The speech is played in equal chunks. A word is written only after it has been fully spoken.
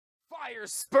Fire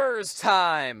Spurs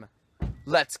time!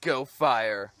 Let's go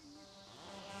Fire.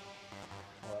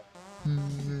 We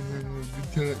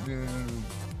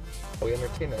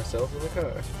entertain ourselves in the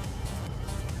car.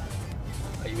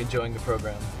 Are you enjoying the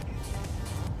program?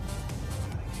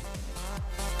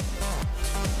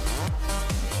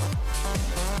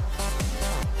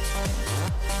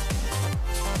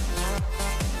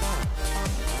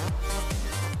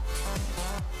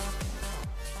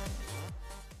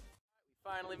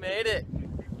 Finally made it.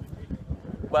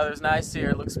 Weather's nice here,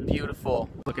 it looks beautiful.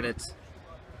 Look at it.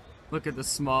 Look at the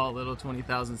small little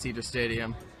 20,000 seater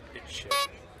stadium. Good shit.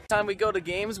 Time we go to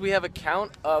games, we have a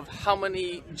count of how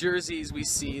many jerseys we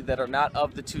see that are not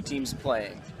of the two teams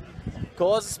playing.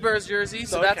 Cole has a Spurs jersey,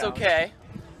 so that's okay.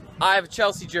 I have a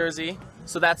Chelsea jersey,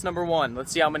 so that's number 1.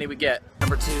 Let's see how many we get.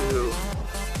 Number 2.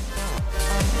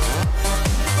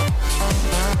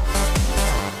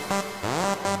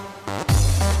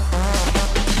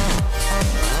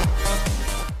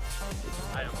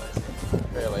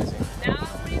 Very lazy. Now,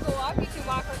 when you go walk, you can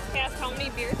walk past how many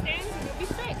beer stands and you'll be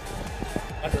safe.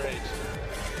 Underage.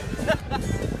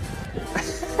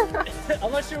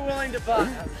 Unless you're willing to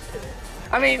buy.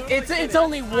 I mean, it's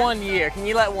only 1 year. Can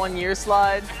you let 1 year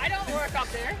slide? I don't work up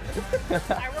there.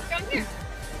 I work down here.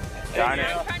 Darn it.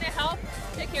 I'm trying to help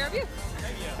take care of you.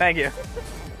 Thank you.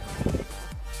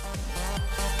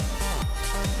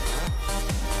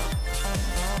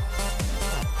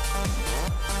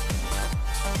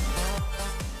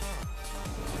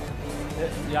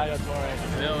 Yaya Torre.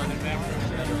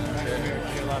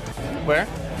 Where?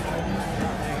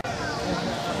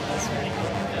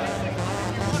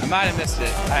 I might have missed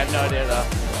it. I have no idea though.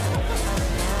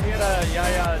 We got a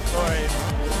Yaya Torre.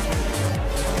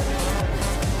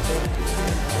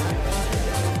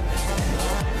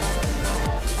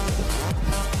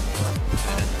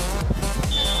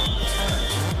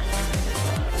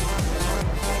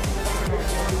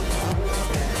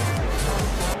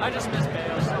 I just miss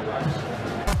Bayo so much.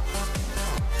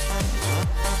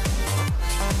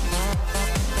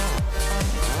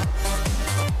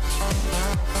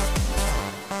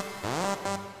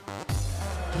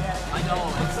 I know,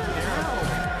 it's terrible.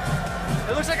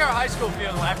 It looks like our high school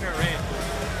field after it rained.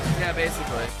 Yeah,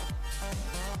 basically.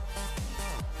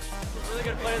 A really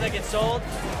good player that gets sold.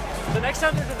 The next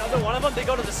time there's another one of them, they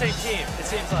go to the same team, it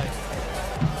seems like.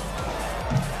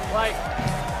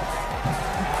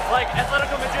 Like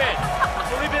Atletico Madrid.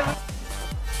 Felipe.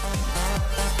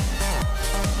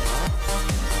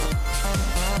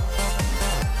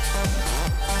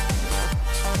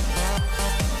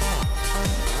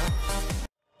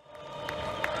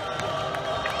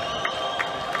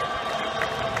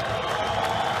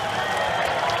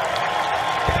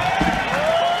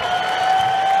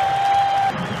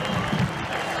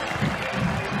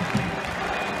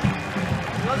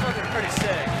 Those ones are pretty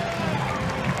sick.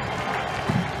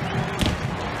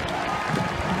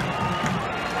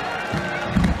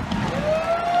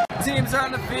 Teams are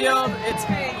on the field. It's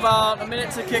about a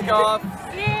minute to kick off.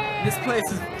 This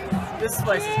place is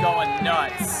going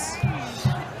nuts.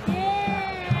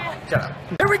 Shut up.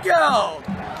 Here we go.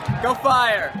 Go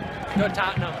Fire. Go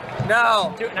Tottenham.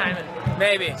 No. Tottenham.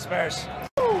 Maybe. Spurs.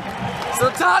 So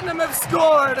Tottenham have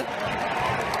scored,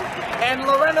 and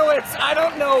Lorenowitz, I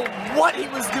don't know what he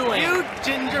was doing. You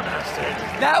ginger bastard.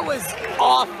 That was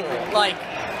awful. Like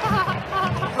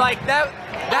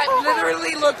that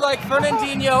literally looked like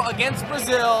Fernandinho against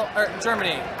Brazil, or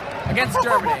Germany, against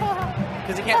Germany,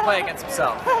 because he can't play against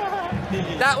himself.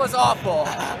 That was awful.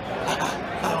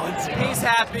 He's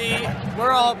happy.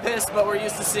 We're all pissed, but we're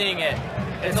used to seeing it.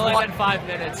 It's only been 5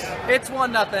 minutes. It's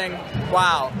 1-0.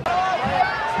 Wow.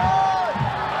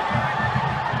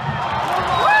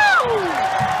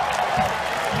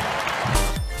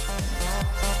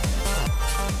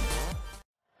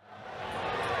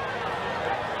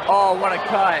 Oh, what a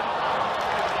cut.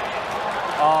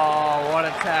 Oh, what a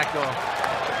tackle.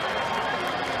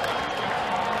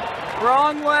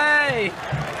 Wrong way.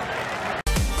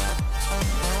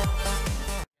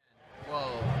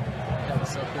 Whoa, that was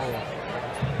so cool.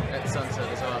 That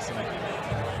sunset is awesome.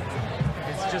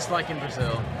 It's just like in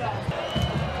Brazil.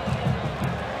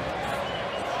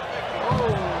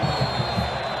 Oh.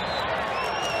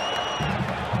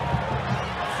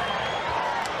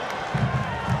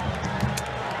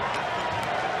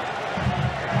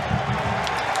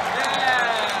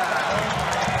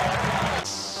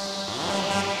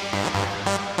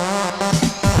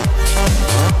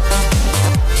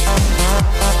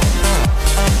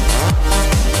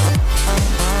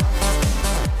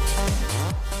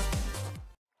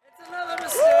 It's another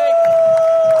mistake.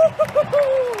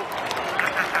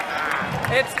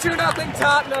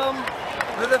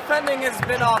 defending has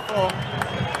been awful.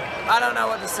 I don't know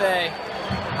what to say.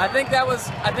 I think it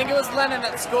was Lennon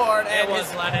that scored, and It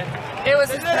was Lennon. it was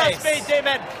his Space, pace.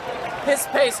 David. His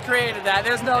pace created that.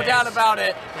 There's no Pace. doubt about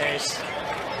it. Pace.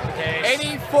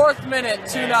 84th minute,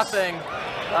 2-0.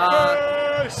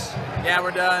 Yeah,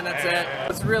 we're done. That's it.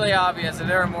 It's really obvious that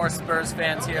there are more Spurs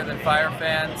fans here than Fire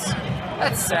fans.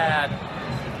 That's sad.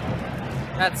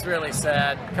 That's really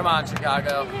sad. Come on,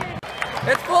 Chicago.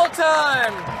 It's full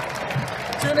time.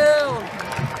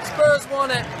 2-0. Spurs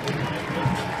won it.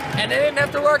 And they didn't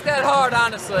have to work that hard,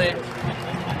 honestly.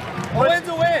 A win's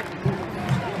a win.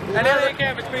 And I don't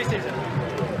care if it's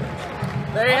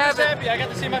preseason. there you I'm have just it. happy I got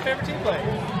to see my favorite team play.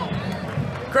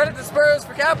 Credit the Spurs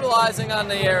for capitalizing on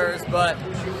the errors, but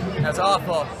that's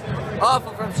awful.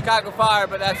 Awful from Chicago Fire,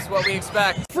 but that's what we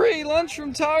expect. Free lunch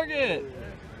from Target.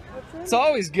 It's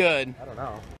always good. I don't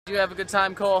know. Did you have a good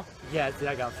time, Cole? Yeah,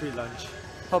 I got free lunch.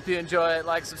 Hope you enjoy it.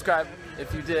 Like, subscribe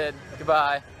if you did.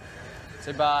 Goodbye.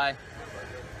 Say bye.